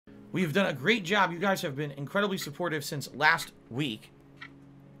We have done a great job. You guys have been incredibly supportive since last week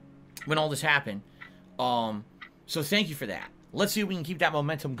when all this happened. So thank you for that. Let's see if we can keep that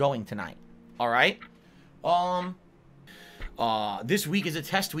momentum going tonight. All right? This week is a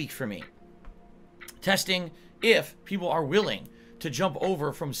test week for me. Testing if people are willing to jump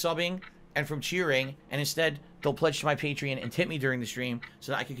over from subbing and from cheering, and instead they'll pledge to my Patreon and tip me during the stream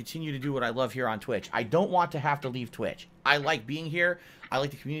so that I can continue to do what I love here on Twitch. I don't want to have to leave Twitch. I like being here. I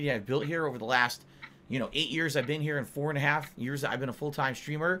like the community I've built here over the last, 8 years I've been here and 4.5 years that I've been a full-time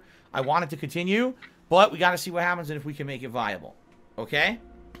streamer. I want it to continue, but we got to see what happens and if we can make it viable. Okay?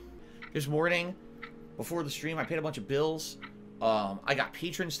 This morning, before the stream, I paid a bunch of bills. I got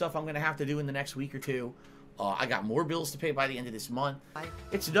Patron stuff I'm going to have to do in the next week or two. I got more bills to pay by the end of this month.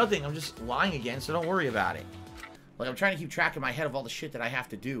 It's nothing. I'm just lying again, so don't worry about it. Like, I'm trying to keep track in my head of all the shit that I have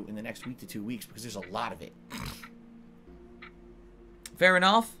to do in the next week to 2 weeks because there's a lot of it. Fair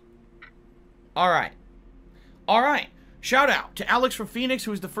enough? Alright. Alright. Shout out to Alex from Phoenix,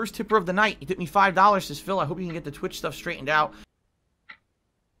 who was the first tipper of the night. He tipped me $5. Says, Phil, I hope you can get the Twitch stuff straightened out.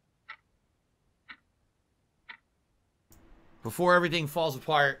 Before everything falls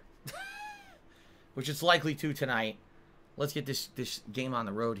apart. Which it's likely to tonight. Let's get this game on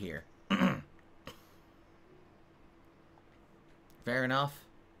the road here. Fair enough.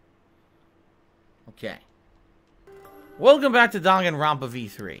 Okay. Welcome back to Danganronpa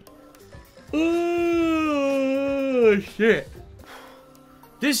V3. Oh, shit.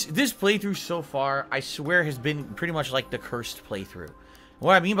 This playthrough so far, I swear, has been pretty much like the cursed playthrough.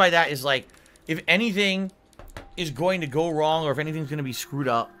 What I mean by that is, like, if anything is going to go wrong or if anything's going to be screwed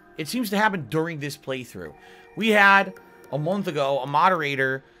up, it seems to happen during this playthrough. We had, a month ago, a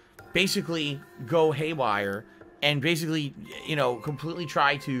moderator basically go haywire and basically, completely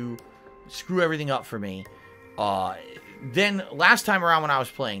try to screw everything up for me. Then, last time around when I was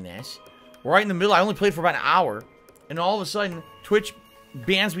playing this, right in the middle, I only played for about an hour, and all of a sudden, Twitch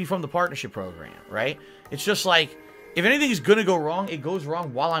bans me from the partnership program, right? It's just like, if anything is going to go wrong, it goes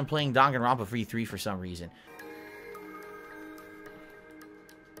wrong while I'm playing Danganronpa V3 for some reason.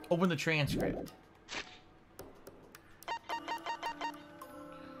 Open the transcript.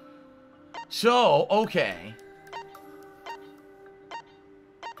 So, okay.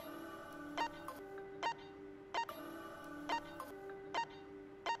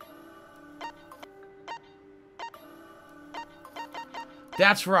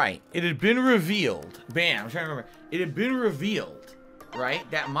 That's right. It had been revealed. Bam, I'm trying to remember. It had been revealed, right,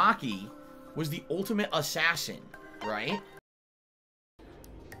 that Maki was the ultimate assassin, right?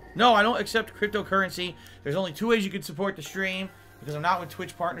 No, I don't accept cryptocurrency. There's only 2 ways you can support the stream, because I'm not with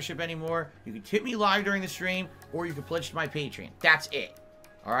Twitch Partnership anymore. You can tip me live during the stream, or you can pledge to my Patreon. That's it.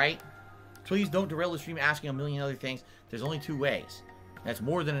 Alright? Please don't derail the stream asking a million other things. There's only 2 ways. That's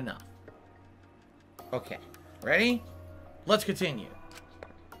more than enough. Okay. Ready? Let's continue.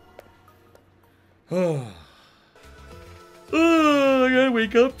 Oh, I gotta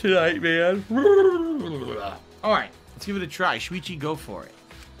wake up tonight, man. Alright, let's give it a try. Shuichi, go for it.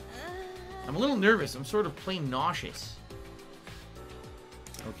 I'm a little nervous. I'm sort of plain nauseous.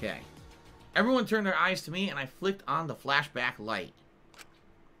 Okay. Everyone turned their eyes to me, and I flicked on the flashback light.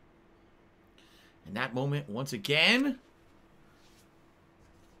 In that moment, once again...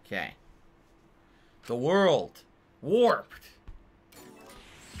 Okay. The world warped.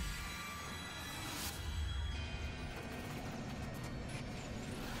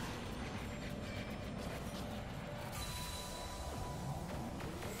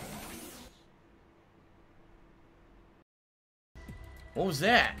 What was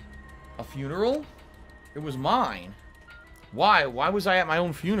that? A funeral? It was mine. Why? Why was I at my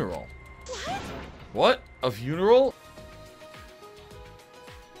own funeral? What? A funeral?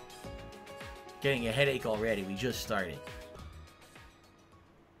 Getting a headache already. We just started.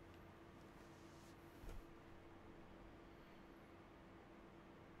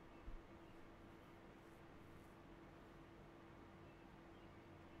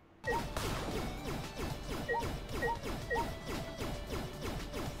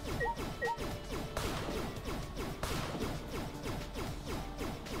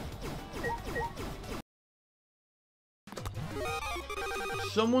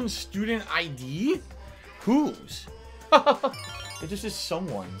 Someone's student ID? Whose? It just is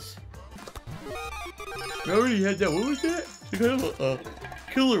someone's. We already had that. What was that? It's kind of a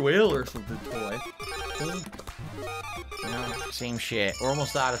killer whale or something toy. No, same shit. We're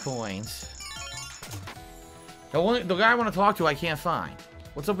almost out of coins. The guy I want to talk to I can't find.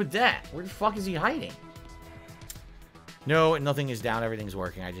 What's up with that? Where the fuck is he hiding? No, nothing is down. Everything's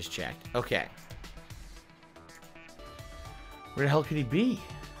working. I just checked. Okay. Where the hell could he be?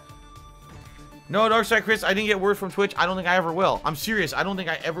 No, Darkside Chris, I didn't get word from Twitch. I don't think I ever will. I'm serious. I don't think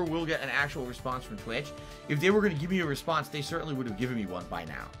I ever will get an actual response from Twitch. If they were going to give me a response, they certainly would have given me one by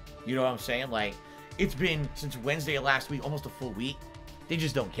now. You know what I'm saying? Like, it's been since Wednesday of last week, almost a full week. They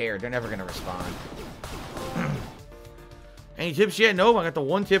just don't care. They're never going to respond. Any tips yet? No, I got the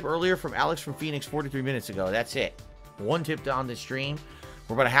one tip earlier from Alex from Phoenix 43 minutes ago. That's it. One tip on this stream.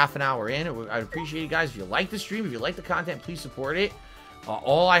 We're about a half an hour in. I'd appreciate you guys. If you like the stream, if you like the content, please support it.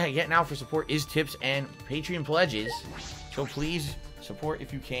 All I get now for support is tips and Patreon pledges. So please support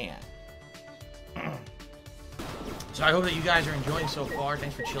if you can. So I hope that you guys are enjoying so far.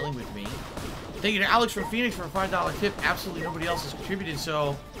 Thanks for chilling with me. Thank you to Alex from Phoenix for a $5 tip. Absolutely nobody else has contributed,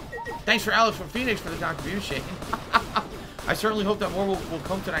 so thanks for Alex from Phoenix for the contribution. I certainly hope that more will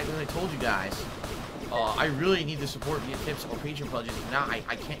come tonight than I told you guys. I really need the support via tips or Patreon pledges. If not, I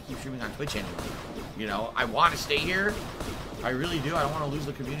can't keep streaming on Twitch anymore. You know, I want to stay here. I really do. I don't want to lose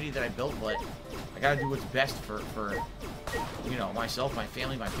the community that I built, but I got to do what's best for you know, myself, my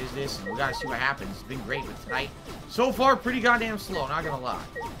family, my business, and we got to see what happens. It's been great, but tonight, so far, pretty goddamn slow, not going to lie.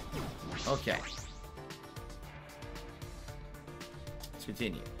 Okay. Let's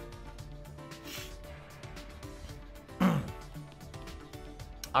continue.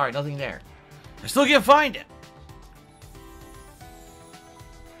 Alright, nothing there. I still can't find him.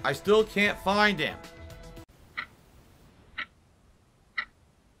 I still can't find him.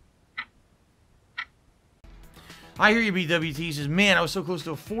 I hear you, BWT. He says, man, I was so close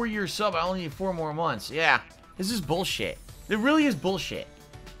to a 4-year sub. I only need 4 more months. Yeah, this is bullshit. It really is bullshit.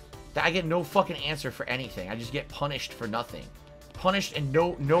 That I get no fucking answer for anything. I just get punished for nothing. Punished and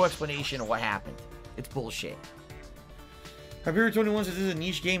no explanation of what happened. It's bullshit. Hyperior21 says this is a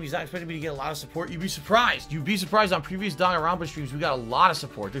niche game. He's not expecting me to get a lot of support. You'd be surprised. You'd be surprised on previous Danganronpa streams. We got a lot of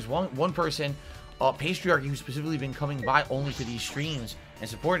support. There's one person, Patriarchy, who's specifically been coming by only to these streams and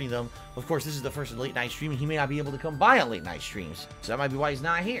supporting them. Of course, this is the first late night stream, and he may not be able to come by on late night streams. So that might be why he's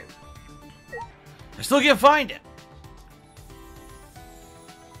not here. I still can't find him.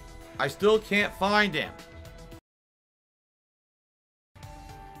 I still can't find him.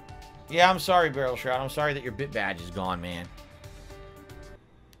 Yeah, I'm sorry, Barrel Shroud. I'm sorry that your bit badge is gone, man.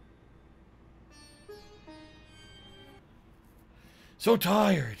 So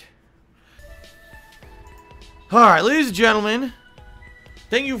tired. Alright, ladies and gentlemen.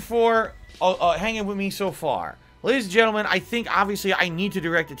 Thank you for hanging with me so far. Ladies and gentlemen, I think, obviously, I need to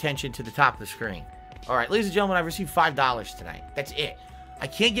direct attention to the top of the screen. Alright, ladies and gentlemen, I've received $5 tonight. That's it. I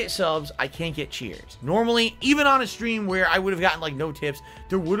can't get subs. I can't get cheers. Normally, even on a stream where I would have gotten, like, no tips,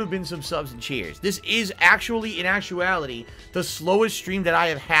 there would have been some subs and cheers. This is actually, in actuality, the slowest stream that I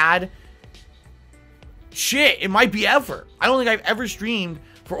have had. Shit, it might be ever. I don't think I've ever streamed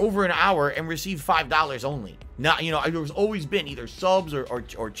for over an hour and received $5 only. Not, you know, there's always been either subs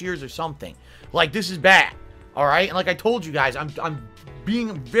or cheers or something. Like, this is bad. All right? And like I told you guys, I'm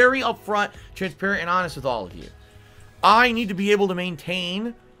being very upfront, transparent, and honest with all of you. I need to be able to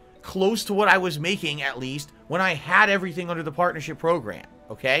maintain close to what I was making, at least, when I had everything under the partnership program,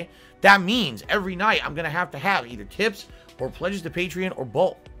 okay? That means every night I'm going to have either tips or pledges to Patreon or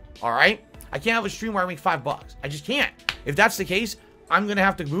both, all right? I can't have a stream where I make $5. I just can't. If that's the case, I'm going to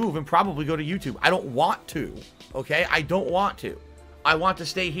have to move and probably go to YouTube. I don't want to, okay? I don't want to. I want to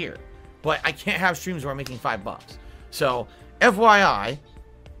stay here. But I can't have streams where I'm making $5. So, FYI,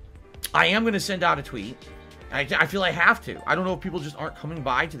 I am going to send out a tweet. I feel I have to. I don't know if people just aren't coming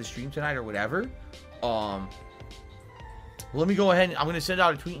by to the stream tonight or whatever. Let me go ahead and I'm going to send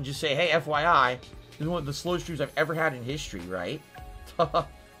out a tweet and just say, hey, FYI, this is one of the slowest streams I've ever had in history, right?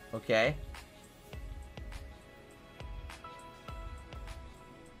 Okay.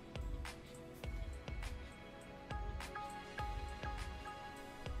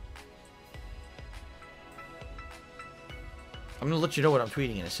 I'm going to let you know what I'm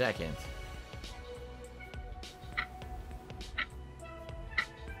tweeting in a second.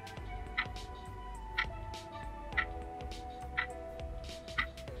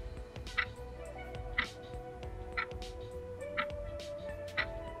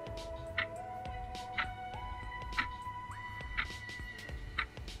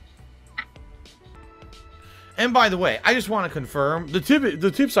 And by the way, I just want to confirm the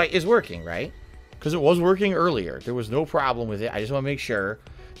tip site is working, right? Because it was working earlier. There was no problem with it. I just want to make sure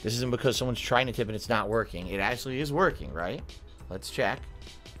this isn't because someone's trying to tip and it's not working. It actually is working, right? Let's check.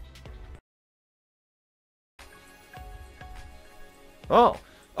 Oh,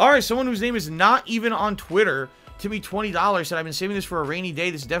 all right. Someone whose name is not even on Twitter tipped me $20. Said, I've been saving this for a rainy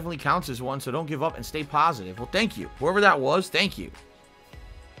day. This definitely counts as one, so don't give up and stay positive. Well, thank you. Whoever that was, thank you.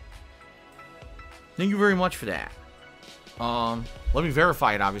 Thank you very much for that. Let me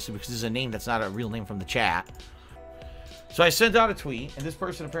verify it, obviously, because this is a name that's not a real name from the chat. So I sent out a tweet, and this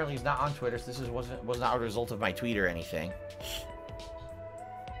person apparently is not on Twitter, so this was not a result of my tweet or anything.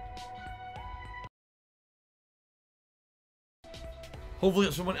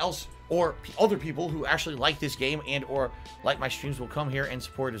 Hopefully someone else or other people who actually like this game and or like my streams will come here and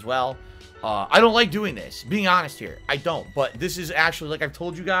support as well. I don't like doing this, being honest here. I don't, but this is actually, like I've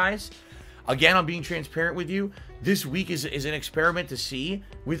told you guys, again, I'm being transparent with you. This week is an experiment to see,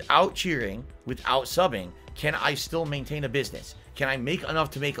 without cheering, without subbing, can I still maintain a business? Can I make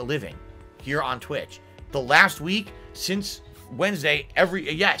enough to make a living here on Twitch? The last week, since Wednesday, every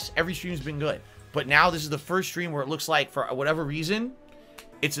stream's been good. But now this is the first stream where it looks like, for whatever reason,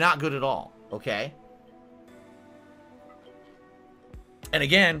 it's not good at all, okay? And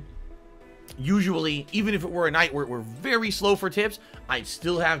again, usually, even if it were a night where we're very slow for tips, I'd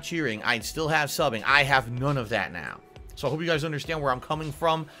still have cheering, I'd still have subbing. I have none of that now. So I hope you guys understand where I'm coming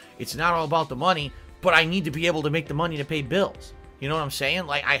from. It's not all about the money, but I need to be able to make the money to pay bills. You know what I'm saying?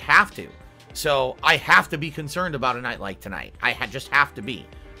 Like, I have to. So I have to be concerned about a night like tonight. I just have to be,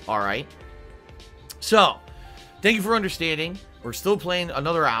 all right? So, thank you for understanding. We're still playing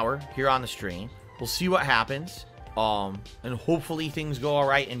another hour here on the stream. We'll see what happens. And hopefully things go all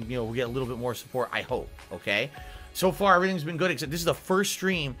right and, you know, we'll get a little bit more support, I hope, okay? So far, everything's been good, except this is the first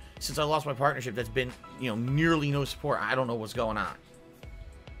stream since I lost my partnership that's been, you know, nearly no support. I don't know what's going on.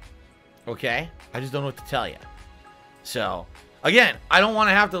 Okay? I just don't know what to tell you. So, again, I don't want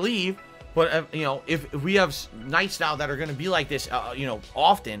to have to leave, but, you know, if we have nights now that are going to be like this, you know,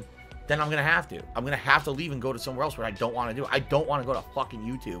 often, then I'm going to have to. I'm going to have to leave and go to somewhere else where I don't want to do it. I don't want to go to fucking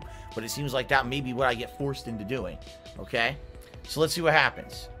YouTube, but it seems like that may be what I get forced into doing. Okay? So let's see what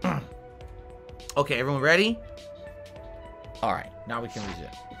happens. Okay, everyone ready? All right, now we can resume.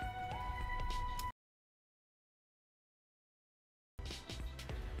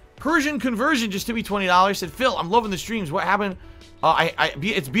 Persian Conversion just to me $20. Said, Phil, I'm loving the streams. What happened?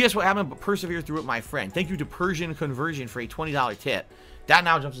 It's BS what happened, but persevere through it, my friend. Thank you to Persian Conversion for a $20 tip. That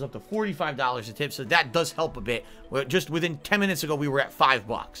now jumps us up to $45 a tip, so that does help a bit. Just within 10 minutes ago, we were at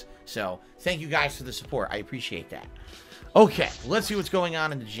 $5. So thank you guys for the support. I appreciate that. Okay, let's see what's going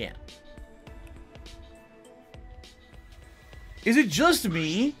on in the gym. Is it just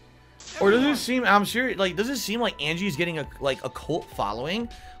me? Or does it seem, I'm serious, like, does it seem like Angie is getting a cult following?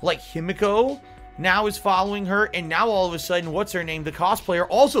 Like Himiko now is following her, and now all of a sudden, what's her name? The cosplayer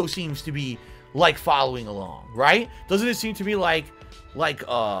also seems to be, like, following along, right? Doesn't it seem to me like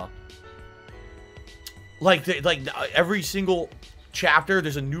every single chapter,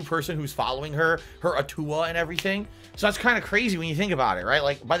 there's a new person who's following her Atua and everything? So that's kind of crazy when you think about it, right?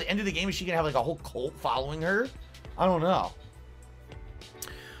 Like, by the end of the game, is she gonna have, like, a whole cult following her? I don't know.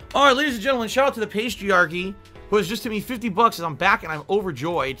 All right, ladies and gentlemen, shout out to the Patriarchy, who has just hit me 50 bucks, and I'm back, and I'm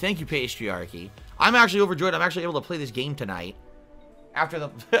overjoyed. Thank you, Patriarchy. I'm actually overjoyed. I'm actually able to play this game tonight. After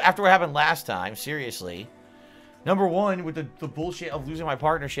what happened last time, seriously. Number one, with the bullshit of losing my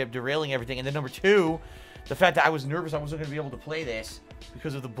partnership, derailing everything, and then number two, the fact that I was nervous I wasn't going to be able to play this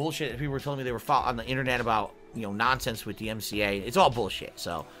because of the bullshit that people were telling me they were on the internet about, you know, nonsense with the MCA. It's all bullshit,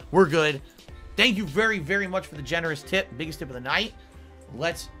 so we're good. Thank you very, very much for the generous tip. Biggest tip of the night.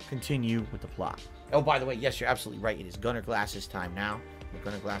 Let's continue with the plot. Oh, by the way, yes, you're absolutely right. It is Gunner Glasses time now. The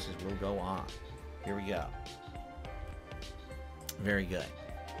Gunner Glasses will go on. Here we go. Very good.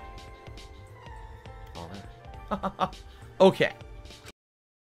 All right. Okay.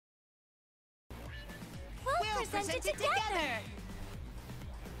 We'll present it together.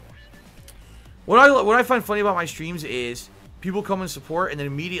 What I find funny about my streams is people come and support, and then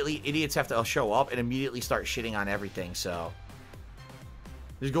immediately idiots have to show up and immediately start shitting on everything. So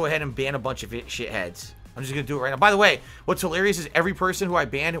just go ahead and ban a bunch of shitheads. I'm just gonna do it right now. By the way, what's hilarious is every person who I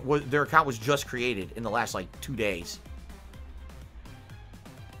banned, their account was just created in the last like 2 days.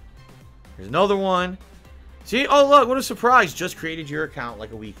 Here's another one. See? Oh, look, what a surprise. Just created your account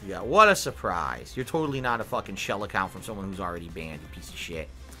like a week ago. What a surprise. You're totally not a fucking shell account from someone who's already banned, you piece of shit.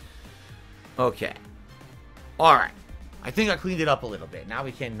 Okay. Alright. I think I cleaned it up a little bit. Now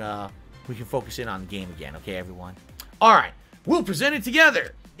we can focus in on the game again, okay, everyone? Alright. We'll present it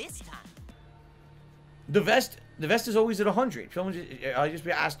together. This time. The vest is always at 100. I just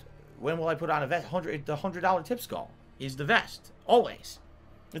be asked, when will I put on a vest? The $100 tip skull is the vest. Always.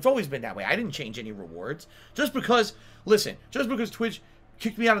 It's always been that way. I didn't change any rewards. Just because, listen, just because Twitch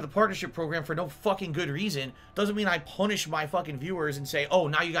kicked me out of the partnership program for no fucking good reason doesn't mean I punish my fucking viewers and say, oh,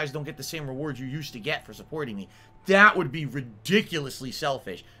 now you guys don't get the same rewards you used to get for supporting me. That would be ridiculously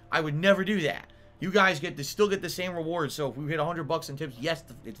selfish. I would never do that. You guys still get the same rewards, so if we hit 100 bucks in tips, yes,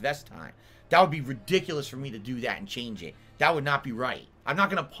 it's vest time. That would be ridiculous for me to do that and change it. That would not be right. I'm not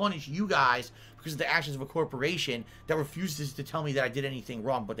going to punish you guys because of the actions of a corporation that refuses to tell me that I did anything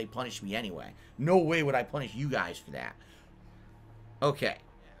wrong, but they punished me anyway. No way would I punish you guys for that. Okay.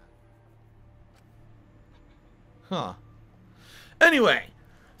 Huh. Anyway,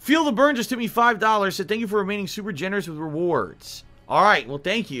 Feel the Burn just tipped me $5. Said thank you for remaining super generous with rewards. All right, well,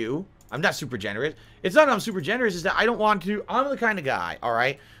 thank you. I'm not super generous. It's not that I'm super generous. It's that I don't want to. I'm the kind of guy, all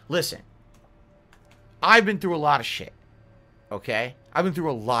right? Listen. I've been through a lot of shit. Okay? I've been through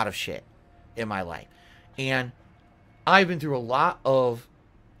a lot of shit in my life. And I've been through a lot of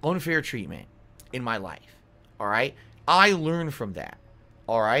unfair treatment in my life. All right? I learned from that.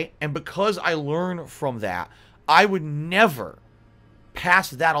 All right? And because I learned from that, I would never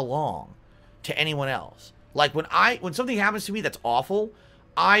pass that along to anyone else. Like when something happens to me that's awful,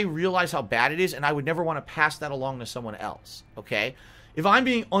 I realize how bad it is, and I would never want to pass that along to someone else. Okay? If I'm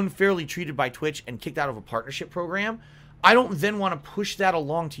being unfairly treated by Twitch and kicked out of a partnership program, I don't then want to push that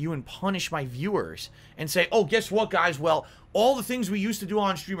along to you and punish my viewers and say, oh, guess what, guys? Well, all the things we used to do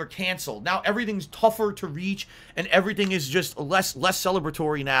on stream are canceled. Now everything's tougher to reach, and everything is just less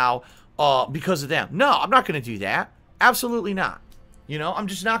celebratory now because of them. No, I'm not going to do that. Absolutely not. You know, I'm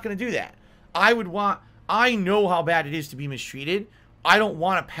just not going to do that. I know how bad it is to be mistreated. I don't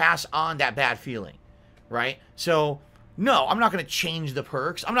want to pass on that bad feeling, right? So, no, I'm not going to change the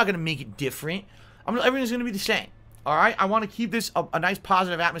perks. I'm not going to make it different. Everything's going to be the same, all right? I want to keep this a nice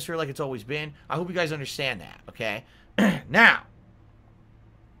positive atmosphere like it's always been. I hope you guys understand that, okay? Now,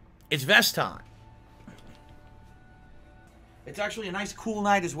 it's vest time. It's actually a nice cool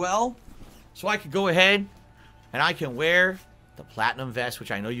night as well, so I could go ahead and I can wear the platinum vest, which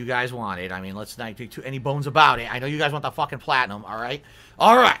I know you guys wanted. I mean, let's not take any bones about it. I know you guys want the fucking platinum, all right?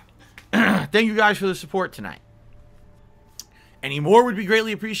 All right. Thank you guys for the support tonight. Any more would be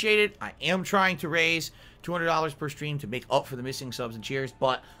greatly appreciated. I am trying to raise $200 per stream to make up for the missing subs and cheers,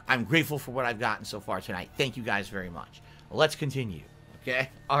 but I'm grateful for what I've gotten so far tonight. Thank you guys very much. Let's continue, okay?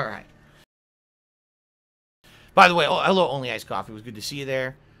 All right. By the way, oh, hello, Only Iced Coffee. It was good to see you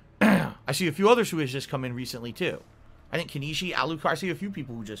there. I see a few others who has just come in recently, too. I think Kanishi, Alucard, I see a few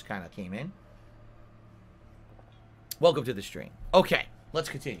people who just kind of came in. Welcome to the stream. Okay, let's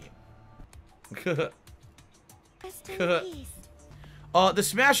continue. The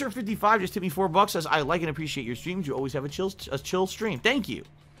Smasher 55 just tipped me $4. Says, I like and appreciate your streams. You always have a chill stream. Thank you.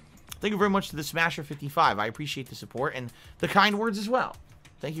 Thank you very much to the Smasher 55. I appreciate the support and the kind words as well.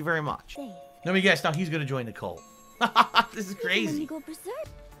 Thank you very much. Let me guess. Now he's going to join the cult. This is crazy.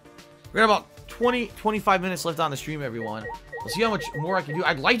 We got about 25 minutes left on the stream, everyone. We'll see how much more I can do.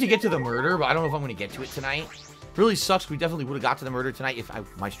 I'd like to get to the murder, but I don't know if I'm going to get to it tonight. Really sucks. We definitely would have got to the murder tonight if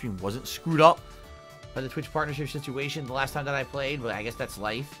my stream wasn't screwed up by the Twitch partnership situation the last time that I played, but I guess that's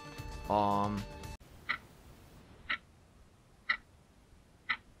life.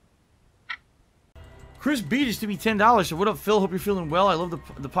 Chris B just to me $10. So what up, Phil? Hope you're feeling well. I love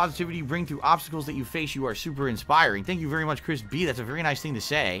the positivity you bring through obstacles that you face. You are super inspiring. Thank you very much, Chris B. That's a very nice thing to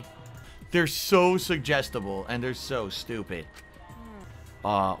say. They're so suggestible, and they're so stupid.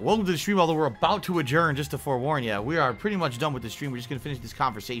 Welcome to the stream, although we're about to adjourn, just to forewarn you. We are pretty much done with the stream. We're just going to finish this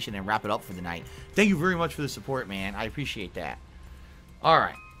conversation and wrap it up for the night. Thank you very much for the support, man. I appreciate that. All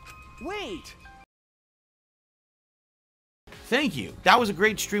right. Wait! Thank you. That was a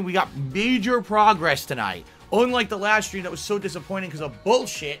great stream. We got major progress tonight. Unlike the last stream that was so disappointing because of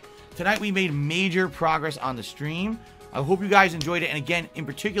bullshit, tonight we made major progress on the stream. I hope you guys enjoyed it. And again, in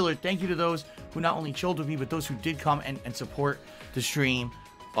particular, thank you to those who not only chilled with me, but those who did come and support the stream.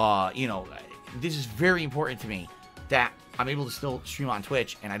 You know, this is very important to me that I'm able to still stream on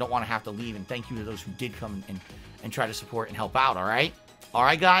Twitch and I don't want to have to leave. And thank you to those who did come and try to support and help out, all right? All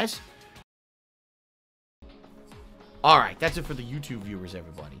right, guys? All right, that's it for the YouTube viewers,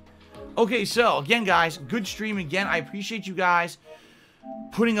 everybody. Okay, so, again, guys, good stream again. I appreciate you guys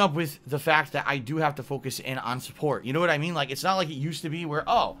putting up with the fact that I do have to focus in on support. You know what I mean? Like, it's not like it used to be where,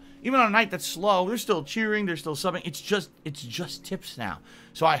 oh, even on a night that's slow, they're still cheering, they're still subbing. It's just tips now.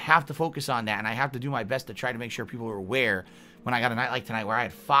 So I have to focus on that, and I have to do my best to try to make sure people are aware when I got a night like tonight where I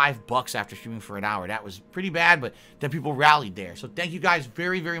had $5 after streaming for an hour. That was pretty bad, but then people rallied there. So thank you guys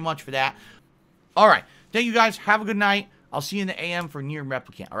very, very much for that. All right. Thank you guys. Have a good night. I'll see you in the AM for Near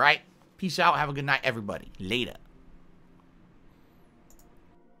Replicant. All right? Peace out. Have a good night, everybody. Later.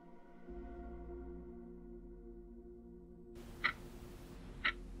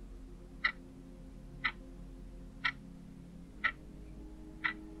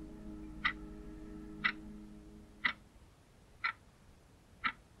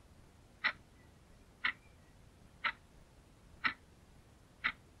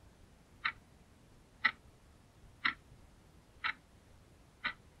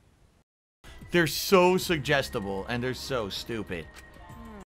 They're so suggestible, and they're so stupid.